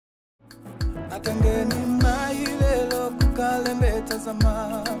Atengeni mailelo kukalembeta za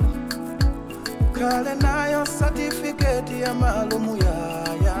malo. Kale nayo certificate ya malo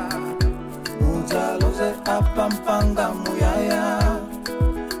muyaya. Mujaloze apampanga muyaya.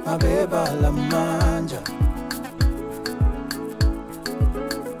 Mabeba la manja.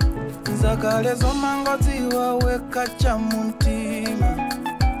 Zakale zomangoti waweka cha muntima.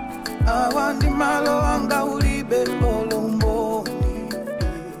 Awandi malo anga ulibe olomboni.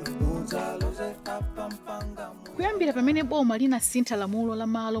 Mujaloze apampanga. Kuyambira pamene boma linasintha lamulo la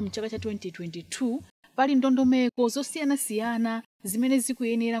malo mchaka cha 2022, pali ndondomeko zosiyanasiyana zimene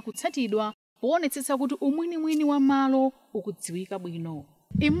zikuyenera kutsatidwa poonetsetsa kuti umwini wa malo ukudziwika bwino.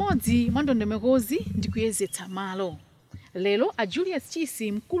 Imodzi mwa ndondomekozi ndi kuyezetsa malo. Lelo a Julius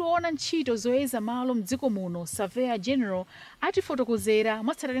Chisi, mkulu woona ntchito zoyeza malo mdziko muno, Surveyor General, atifotokozera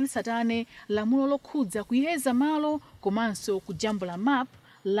mwatsatanetsatane lamulo lokhudza kuyeza malo komanso kujambula map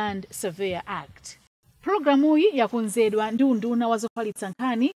Land Surveyor Act. Programuyi yakonzedwa ndi unduna wa zofalitsa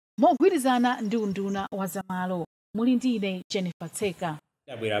nkhani mogwirizana ndi unduna wa zamalo. Muli ndine Jennifer Tseka.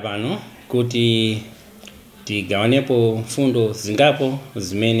 Tabwera pano kuti tigawanepo mfundo zingapo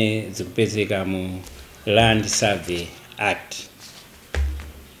zimene zikupezeka mu Land Survey Act.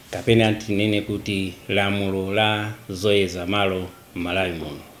 Kapena tinene kuti lamulo la zoyeza malo m'Malawi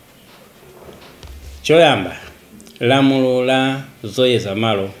muno. Choyamba, lamulo la zoyeza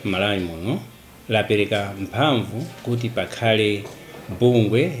malo m'Malawi muno lapereka mphamvu kuti pakhale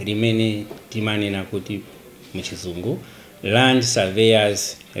bungwe limene timanena kuti muchizungu Land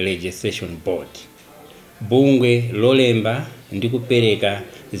Surveyors Registration Board. Bungwe lolemba ndi kupereka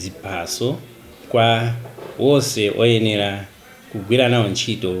ziphaso kwa wonse oyenera kugwira nawo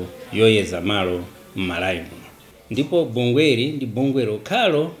ntchito yoyeza malo m'Malawi muno. Ndipo bungweli ndi bungwe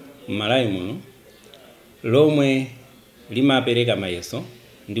lokhalo m'Malawi muno lomwe limapereka mayeso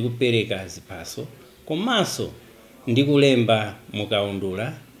ndi kupereka ziphaso komanso ndi kulemba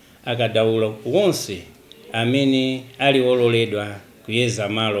mukaundula akadaulo wonse amene ali ololedwa kuyeza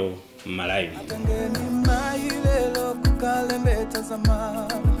malo m'Malawi.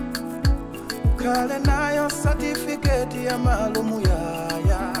 Kale nayo certificate ya malo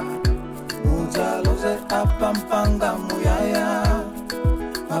muyaya. Mujaloze apampanga muyaya.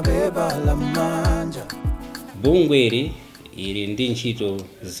 Mabeba la manja. Bungweli ili ndi ntchito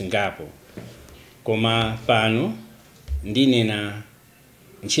zingapo. Koma pano ndinena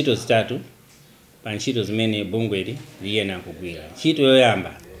ntchito zitatu pa ntchito zimene bungweli liyena kugwira.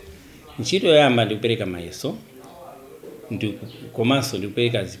 Ntchito yoyamba ndi kupereka mayeso, komanso ndi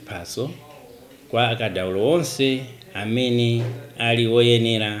kupereka ziphaso kwa akadaulo onse amene ali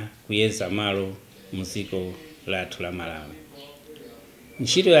oyenera kuyeza malo mdziko lathu la Malawi.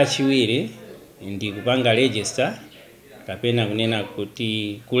 Ntchito yachiwiri ndi kupanga register kapena kunena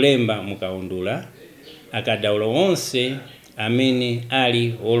kuti kulemba mukaundula akadaulo onse amene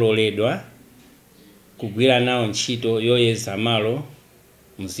ali ololedwa kugwira nawo ntchito yoyeza malo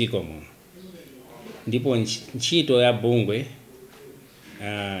mdziko muno. Ndipo ntchito ya bungwe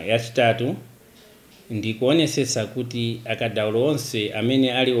yachitatu ndi kuonetsetsa kuti akadaulo onse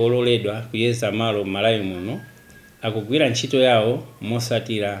amene ali ololedwa kuyeza malo m'Malawi muno akugwira ntchito yawo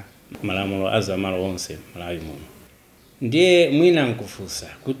mosatira malamulo azamalo onse m'Malawi muno. Ndiye mwina nkufunsa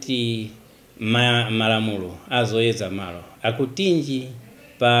kuti malamulo azoyeza malo akutinji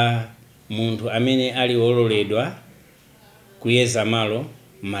pa munthu amene ali ololedwa kuyeza malo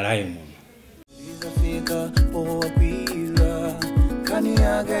m'Malawi muno.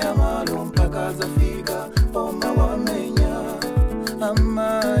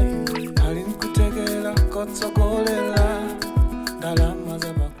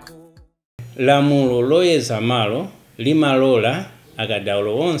 Lamulo loyeza malo limalola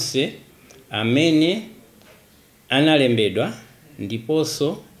akadaulo onse amene analembedwa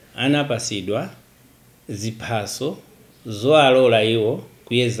ndiponso anapasidwa ziphaso zoalola iwo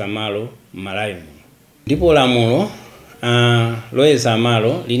kuyeza malo m'Malawi muno. Ndipo lamulo loyeza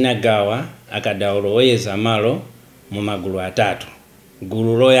malo linagawa akadaulo oyeza malo mu magulu atatu.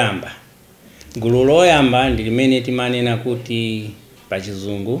 Gulu loyamba ndi limene timanena kuti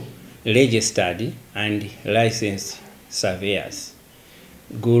pachizungu registered and licensed surveyors.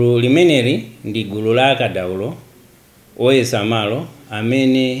 Gulu limeneli ndi gulu la akadaulo oyeza malo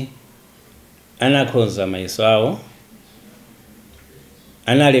amene anakonza mayeso awo,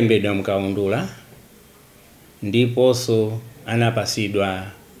 analembedwa mukaundula, ndiponso anapasidwa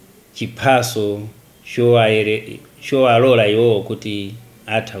chiphaso choalola iwo kuti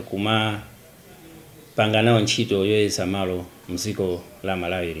atha kumapanga nawo ntchito yoyeza malo mdziko la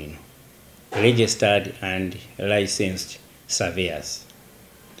Malawi lino. Registered and licensed surveyors.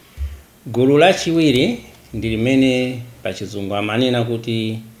 Gulu lachiwiri ndi limene pachizungu amanena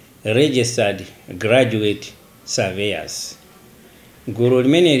kuti Registered Graduate Surveyors. Gulu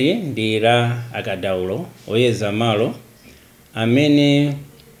limeneli ndi la akadaulo oyeza malo amene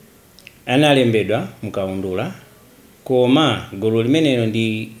analembedwa mukaundula, koma gulu limenelo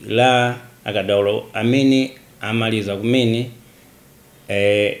ndi la akadaulo amene amaliza kumene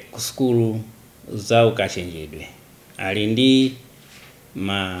ku skulu za ukachenjedwe, ali ndi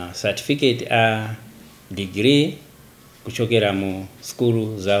ma certificate a degree kuchokera mu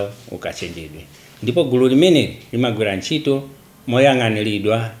skulu za ukachenjedwe. Ndipo gulu limeneli limagwira ntchito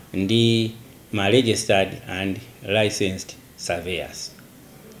moyang'aniridwa ndi ma registered and licensed surveyors.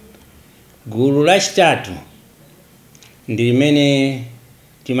 Gulu lachitatu ndi limene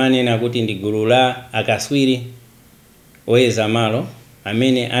timanena kuti ndi gulu la akaswiri oyeza malo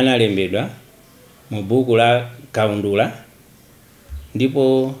amene analembedwa mu buku la kaundula,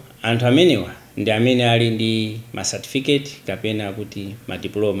 ndipo anthu amenewa ndi amene ali ndi ma certificate kapena kuti ma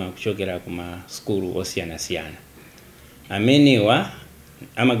diploma kuchokera ku ma skulu osiyanasiyana. Amenewa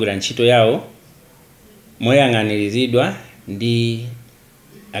amagwira ntchito yawo moyang'anirizidwa ndi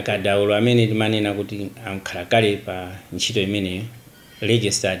akadaulo amene timanena kuti amkhala kale pa ntchito imeneyo,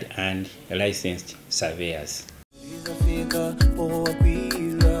 registered and licensed surveyors.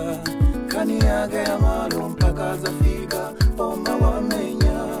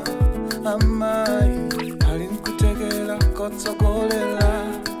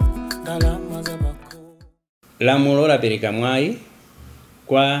 Lamulo lapereka mwayi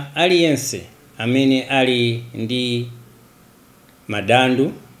kwa aliyense amene ali ndi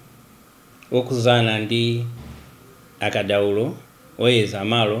madandu okuzana ndi akadaulo oyeza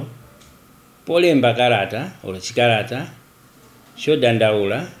malo polemba kalata olo chikalata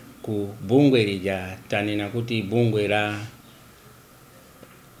chodandaula ku bungwe lija tanena kuti bungwe la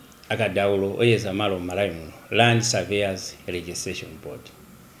akadaulo oyeza malo m'Malawi muno, Land Surveyors Registration Board.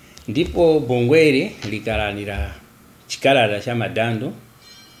 Ndipo bungweli likalandira chikalata cha madandu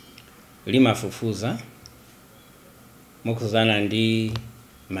limafufuza mokuzana ndi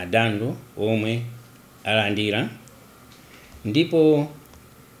madandu omwe alandira, ndipo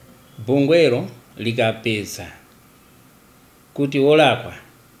bungwelo likapeza kuti wolakwa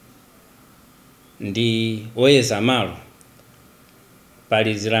ndi oyeza malo,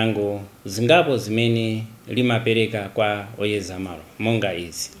 pali zilango zingapo zimene limapereka kwa oyeza malo monga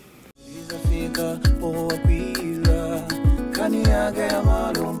izi: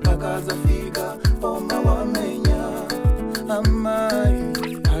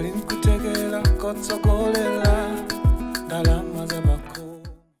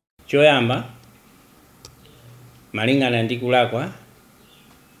 choyamba, malingana ndi kulakwa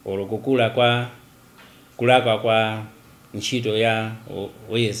olo kukula kwa kulakwa kwa ntchito ya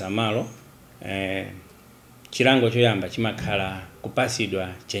oyeza malo, chilango choyamba chimakhala kupasidwa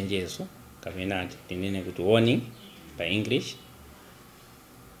chenjezo kapena tinene kuti warning pa English.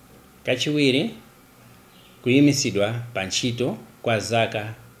 Kachiwiri, kuyimisidwa pa ntchito kwa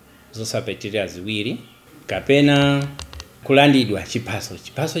zaka zosapitirira ziwiri, kapena kulandidwa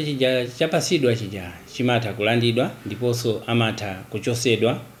chiphaso chija chapasidwa chija chimatha kulandidwa ndiponso amatha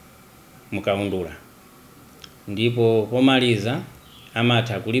kuchosedwa mukaundula, ndipo pomaliza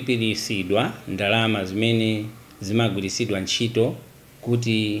amatha kulipirisidwa ndalama zimene zimagwirisidwa ntchito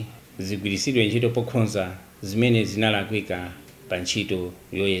kuti zigwirisidwe ntchito pokhonza zimene zinalakwika pa ntchito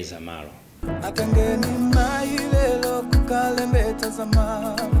yoyeza malo. Atengeni mailelo kukalembeta za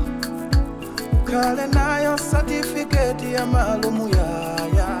malo, ukale nayo certificate ya malo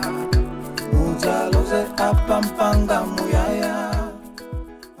muyaya, mujaloze apa mpanga muyaya.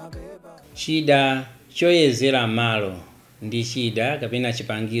 Chida choyezera malo ndi chida kapena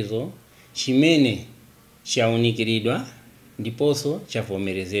chipangizo chimene chaunikiridwa ndiponso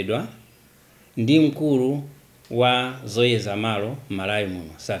chavomerezedwa ndi mkulu wa zoyeza malo m'Malawi muno,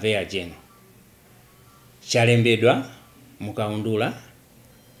 Surveyor General. Chalembedwa mukaundula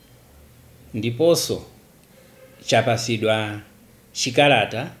ndiponso chapasidwa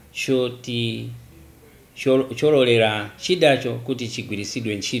chikalata chololera chidacho kuti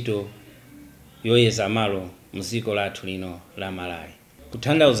chigwirisidwe ntchito yoyeza malo muziko lathu lino la Malawi.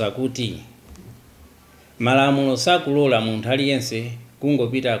 Kutanthauza kuti malamulo sakulola munthu aliyense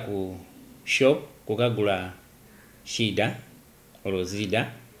kungopita ku shop kukagula shida olo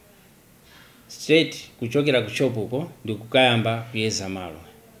zida straight kuchokera ku shop uko ndi kukayamba kuyeza malo.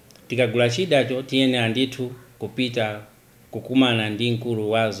 Tikagula chidacho tiyenera ndithu kupita kukumana ndi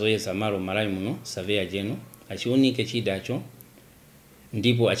mkulu wa zoyeza malo m'Malawi muno, Surveyor General, achiunike chidacho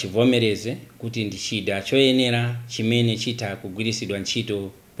ndipo achivomereze kuti ndi chida choyenera chimene chitha kugwirisidwa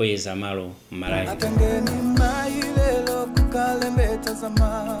ntchito poyeza malo m'malawi. Atengeni mailelo kukalembetsa za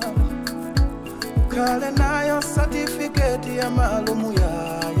malo, kale nayo certificate ya malo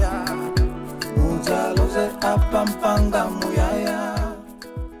muyaya, mudzaloze apa mpanga muyaya.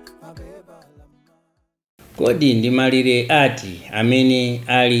 Kodi ndi malire ati amene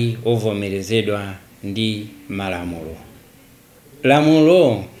ali ovomerezedwa ndi malamulo?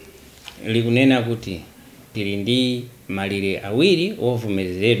 Lamulo likunena kuti tili ndi malire awiri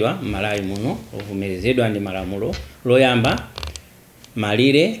ovomerezedwa m'Malawi muno, ovomerezedwa ndi malamulo. Loyamba,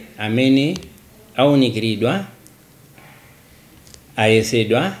 malire amene aunikiridwa,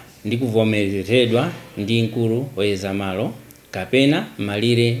 ayesedwa ndi kuvomerezedwa ndi mkulu oyeza malo, kapena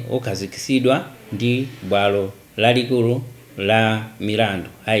malire okhazikisidwa ndi bwalo lalikulu la milandu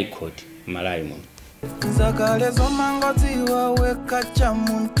High Court m'Malawi muno. Zakale zomangodziwa weka cha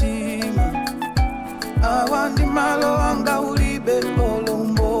muntima, awandi malo anga ulibe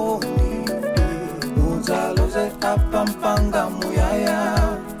olomboni, mudzaloze apa mpanga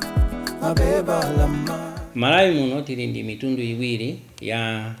muyaya mabeba lama. M'Malawi muno tili ndi mitundu iwiri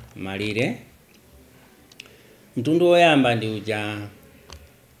ya malire. Mtundu woyamba ndi uja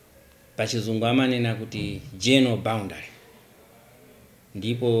pachizungu amanena kuti general boundary,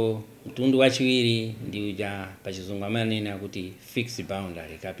 ndipo mtundu wachiwiri ndi uja pachizungu amanena kuti fixed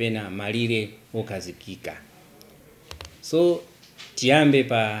boundary kapena malire okhazikika. So tiyambe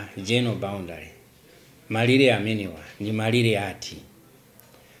pa general boundary. Malire amenewa ndi malire ati.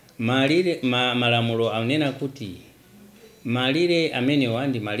 Malamulo akunena kuti malire amenewa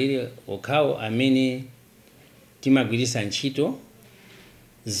ndi malire okhawo amene timagwiritsa ntchito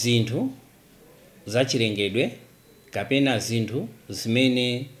zinthu zachilengedwe kapena zinthu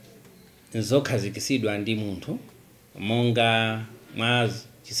zimene zokhazikisidwa ndi munthu, monga mwa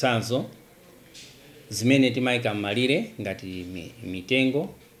chisanzo zimene timayika malire ngati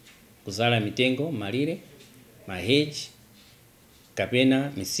mitengo, kuzala mitengo malire, maheji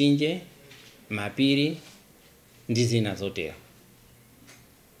kapena misinje, mapiri ndi zina zotero.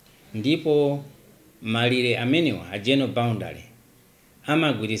 Ndipo malire amenewa a general boundary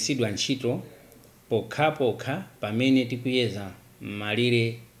amagwiritsidwa ntchito pokhapokha pamene tikuyeza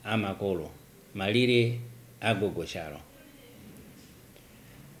malire amakolo, malire agogochalo.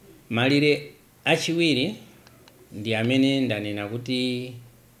 Malire achiwiri ndi amene ndanena kuti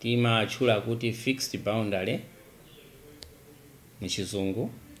timatchula kuti fixed boundary muchizungu,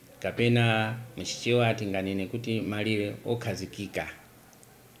 kapena muchichewa tinganene kuti malire okhazikika.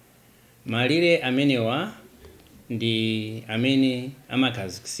 Malire amenewa ndi amene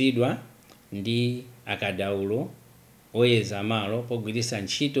amakhazikisidwa ndi akadaulo oyeza malo pogwiritsa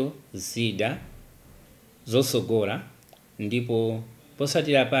ntchito zida zosogola, ndipo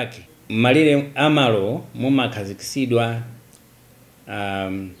posatira pake malire amalo mumakhazikisidwa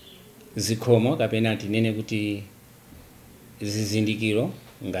zikhomo kapena tinene kuti zizindikiro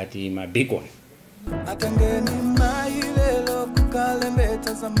ngati mabikoni. Atengeni mailelo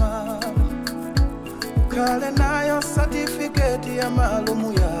kukalembetsa za malo, kale nayo certificate ya malo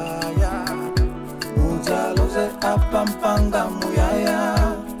muyaya, mudzaloze apa mpanga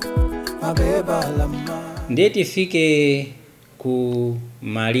muyaya mabeba lama. Ndiye tifike ku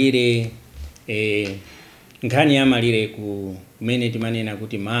malire, nkhani ya malire kumene timanena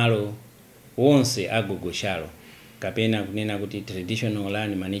kuti malo wonse agogochalo kapena kunena kuti traditional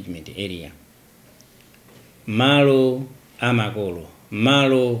land management area. Malo amakolo,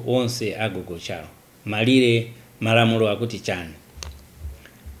 malo wonse agogochalo. Malire malamulo akuti chani?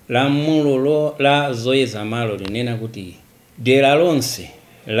 Lamulo la zoyeza malo linena kuti dera lonse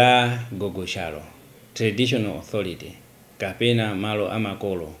la gogochalo, traditional authority kapena malo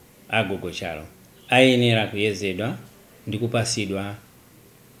amakolo agogochalo ayenera kuyezedwa ndi kupasidwa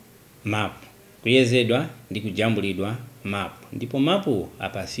mapu, kuyezedwa ndi kujambulidwa mapu, ndipo mapu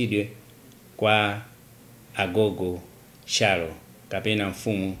apasidwe kwa agogo chalo kapena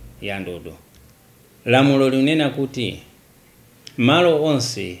mfumu ya ndodo. Lamulo linena kuti malo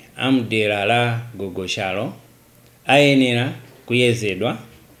onse amdera la gogochalo ayenera kuyezedwa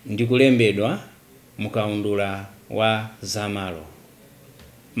ndi kulembedwa mukaundula wa zamalo.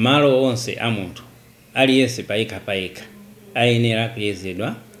 Malo onse a munthu aliyense payekha ayenera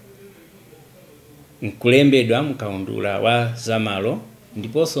kuyezedwa, kulembedwa mukaundula wa zamalo,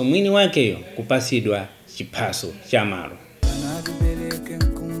 ndiponso mwini wakeyo kupasidwa chiphaso cha malo.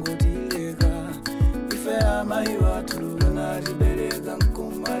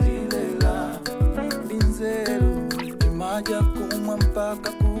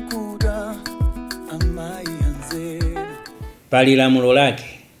 Pali lamulo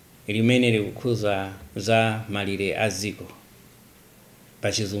lake limene likukhuza za malire aziko.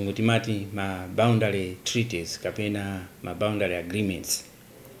 pachizungu timati ma boundary treaties kapena ma boundary agreements.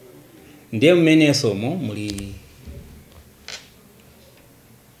 Ndiye mmenesomo muli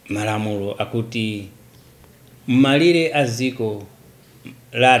malamulo akuti malire aziko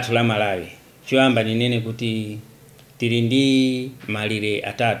lathu la Malawi. Choyamba ninene kuti tili ndi malire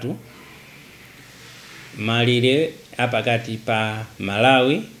atatu. Malire apakati pa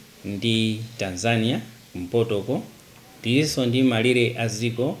Malawi ndi Tanzania mpotoko. Tilinso ndi malire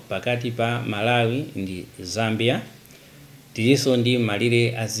aziko pakati pa Malawi ndi Zambia. Tilinso ndi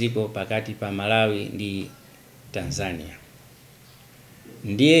malire aziko pakati pa Malawi ndi Tanzania.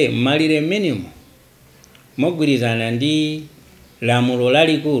 Ndiye malire menemo mogwirizana ndi lamulo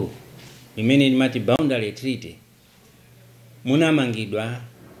lalikulu limene limati boundary treaty munamangidwa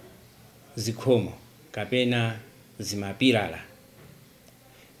zikhomo kapena zimapilala,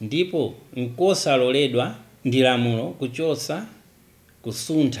 ndipo nkosaloledwa ndi lamulo kuchotsa,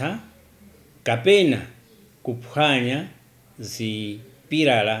 kusuntha kapena kuphwanya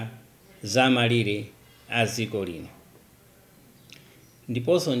zipilala za malire aziko lino.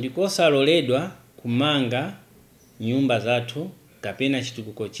 Ndiponso ndikosaloledwa kumanga nyumba zathu kapena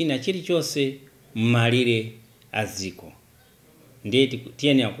chitukuko china chilichonse mmalire aziko. Ndiye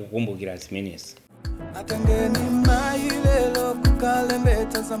tiyenera kukumbukira zimenezi. Atengeni mailelo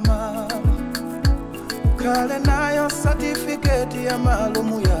kukalembeta zamalo, ukale nayo certificate ya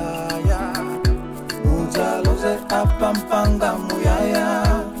malumu yaya, mujaloze apampanga muyaya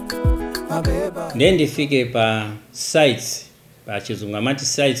mabeba. Ndiye ndifike pa sites, pa chizungu amati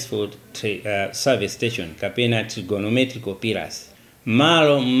sites for service station kapena trigonometrical pillars.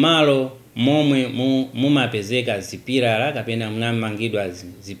 Malo momwe mumapezeka zipilala kapena munamangidwa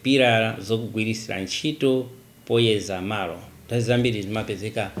zipilala zokugwirisira ntchito poyeza malo. Nthawi zambiri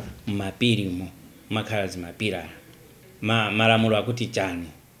zimapezeka m'mapirimo makhala zimapilala. Malamulo akuti chani?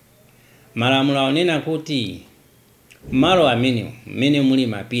 Malamulo aonena kuti malo amenewo mmene muli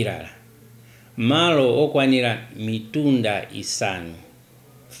mapilala, malo okwanira mitunda isanu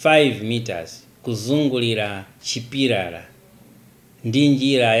 5 meters kuzungulira chipilala ndi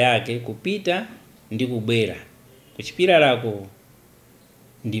njira yake kupita ndi kubwera. Kuchipilalako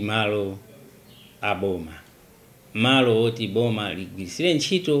ndi malo aboma, malo oti boma ligwirisire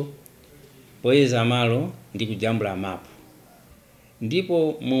ntchito poyeza malo ndi kujambula mapu.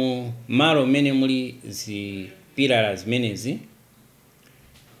 Ndipo mu malo mmene muli zipilala zimenezi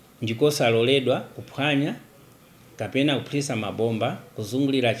ndikosaloledwa kuphwanya kapena kuphulitsa mabomba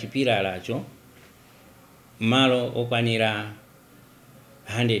kuzungulira chipilalacho malo okwanira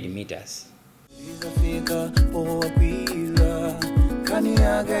 100 meters. Zafika powapila kani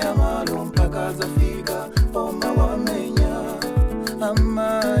yake ya malo mpaka zafika pomawamenya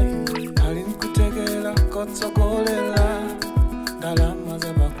amai alinkutegela kotsokolela ndalama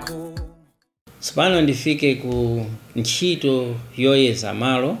za bako. Tsopano ndifike ku ntchito yoyeza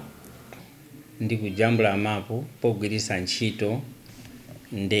malo ndi kujambula mapu pogwiritsa ntchito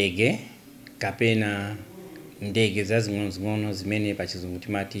ndege kapena ndege zazing'ono zimene pachizungu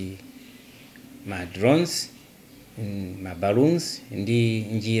timati ma drones, ma balloons ndi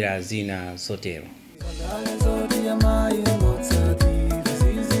njira zina zotero.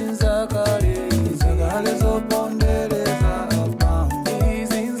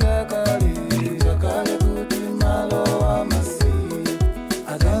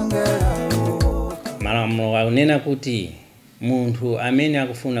 Malamulo akunena kuti munthu amene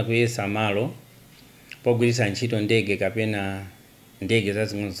akufuna kuyesa malo pogwiritsa ntchito ndege kapena ndege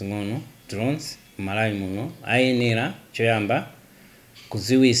zazing'ono drones Malawi muno ayenera choyamba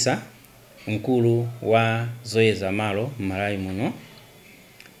kuziwisa mkulu wa zoyeza malo Malawi muno.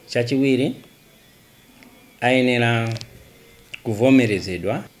 Chachiwiri ayenera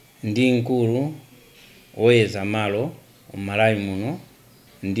kuvomerezedwa ndi mkulu woyeza malo Malawi muno.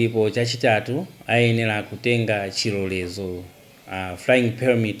 Ndipo chachitatu ayenera kutenga chilolezo flying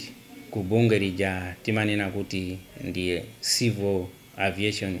permit ku bungwe lija timanena kuti ndi Civil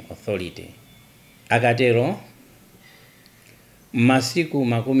Aviation Authority. Akatero masiku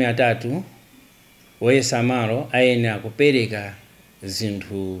 30 woyesa malo ayenera kupereka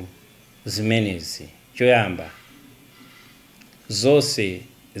zinthu zimenezi. Choyamba zonse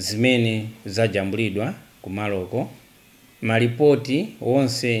zimene zajambulidwa kumaloko, malipoti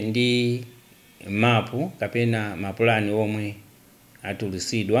wonse ndi mapu kapena mapulani omwe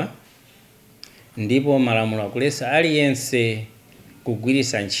atulusidwa. Ndipo malamulo akulesa aliyense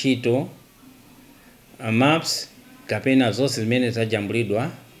kugwiritsa ntchito maps kapena zonse zimene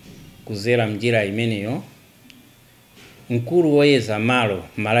zajambulidwa kuzera mnjira imeneyo. Mkulu woyeza malo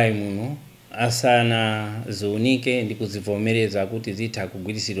Malawi muno asana ziunike ndi kuzivomereza kuti zitha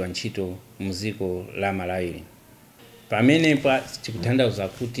kugwiritsidwa ntchito muziko la Malawi. Pamenepo tikutanthauza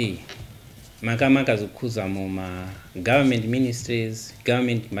kuti makamaka zikukhuza mu ma government ministries,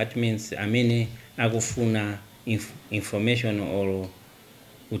 government departments amene akufuna information or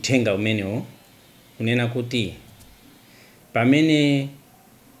uthenga umenewo kunena kuti pamene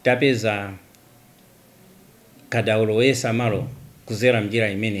tapeza kadaulo woyesa malo kuzera mjira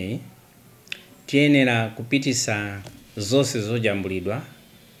imeneyi tiyenera kupitisa zonse zojambulidwa,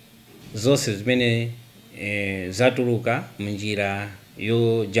 zonse zimene zatuluka munjira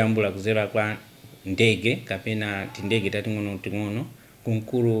yojambula kuzera kwa ndege kapena tindege tating'ono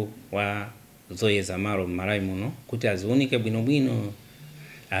kumkulu wa zoyeza malo m'Malawi muno kuti aziunike bwinobwino,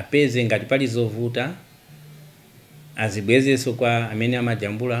 apeze ngati pali zovuta azibwezeso kwa amene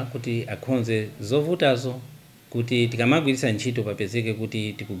amajambula kuti akhonze zovutazo, kuti tikamagwiritsa ntchito papezeke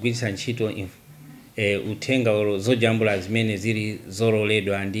kuti tikugwiritsa ntchito uthenga zojambula zimene zili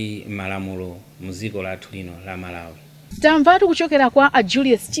zololedwa ndi malamulo muziko lathu lino la Malawi. Tamvatu kuchokera kwa a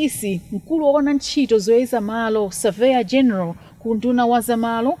Julius Chisi, mkulu woona ntchito zoyeza malo, Surveyor General ku nduna wa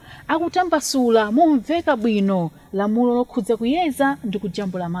zamalo, akutambasula momveka bwino lamulo lokhudza kuyeza ndi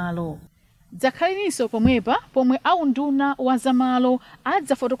kujambula malo. Dzakhalininso pomwepa pomwe nduna wa zamalo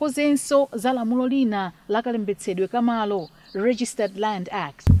adzafotokozenso za lamulo lina lakalembetsedwe kamalo, Registered Land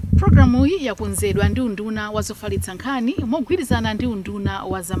Act. Programu hii yakonzedwa ndi unduna wa zofalitsa nkhani mogwirizana ndi unduna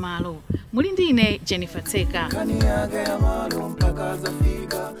wa zamalo. Muli ndine Jennifer Teka. Kani yake ya malo mpaka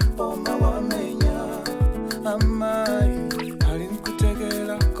zafika oma wamenya amai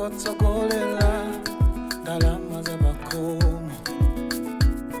alinkutegela kotsokolela ndalama za bakomo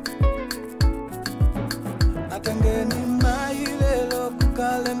atengeni mailelo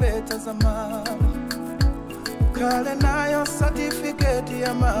kukalembeta zamalo kale nayo certificate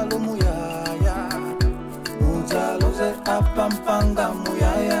ya malo muyaya mujaloze apampanga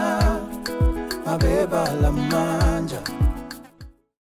muyaya mabeba la manja